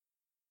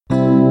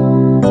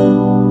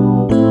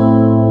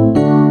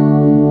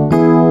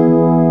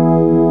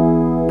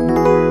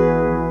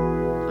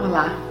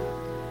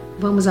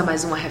Vamos a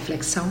mais uma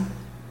reflexão?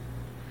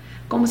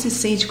 Como se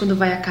sente quando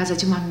vai à casa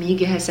de uma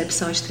amiga e a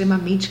recepção é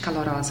extremamente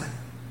calorosa?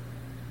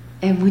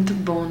 É muito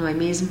bom, não é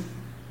mesmo?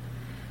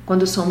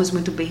 Quando somos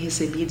muito bem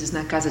recebidos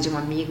na casa de um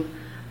amigo,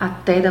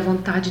 até dá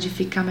vontade de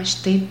ficar mais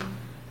tempo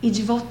e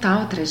de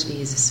voltar outras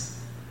vezes.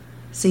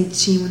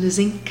 Sentimos-nos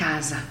em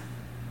casa.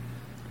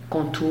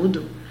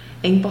 Contudo,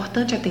 é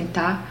importante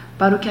atentar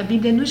para o que a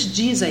Bíblia nos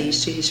diz a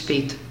este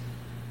respeito.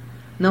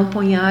 Não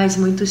ponhais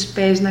muitos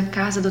pés na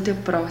casa do teu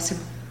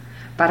próximo,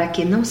 para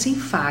que não se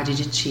enfade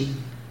de ti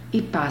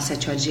e passe a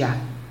te odiar.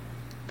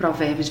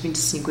 Provérbios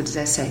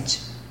 25:17.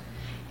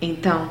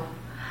 Então,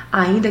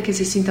 ainda que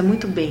se sinta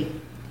muito bem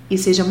e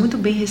seja muito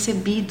bem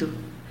recebido,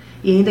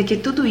 e ainda que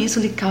tudo isso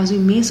lhe cause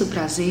imenso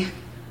prazer,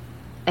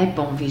 é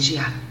bom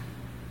vigiar.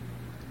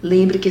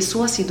 Lembre que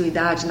sua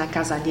assiduidade na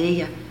casa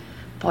alheia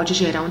pode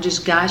gerar um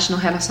desgaste no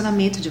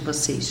relacionamento de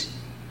vocês.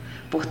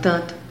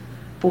 Portanto,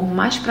 por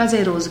mais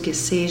prazeroso que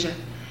seja,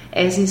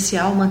 é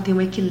essencial manter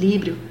um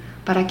equilíbrio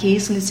para que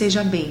isso lhe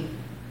seja bem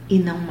e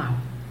não mal.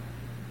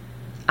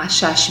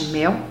 Achaste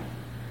mel?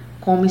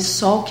 Come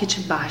só o que te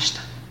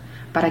basta,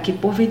 para que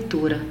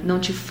porventura não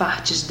te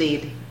fartes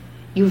dele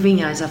e o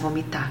venhais a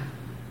vomitar.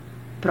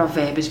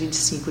 Provérbios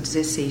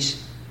 25:16.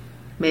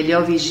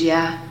 Melhor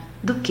vigiar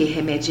do que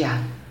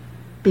remediar.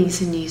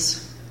 Pense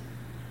nisso.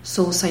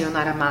 Sou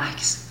Sayonara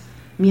Marques.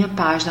 Minha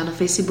página no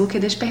Facebook é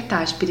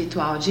Despertar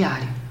Espiritual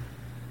Diário.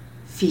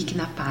 Fique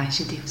na paz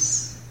de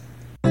Deus.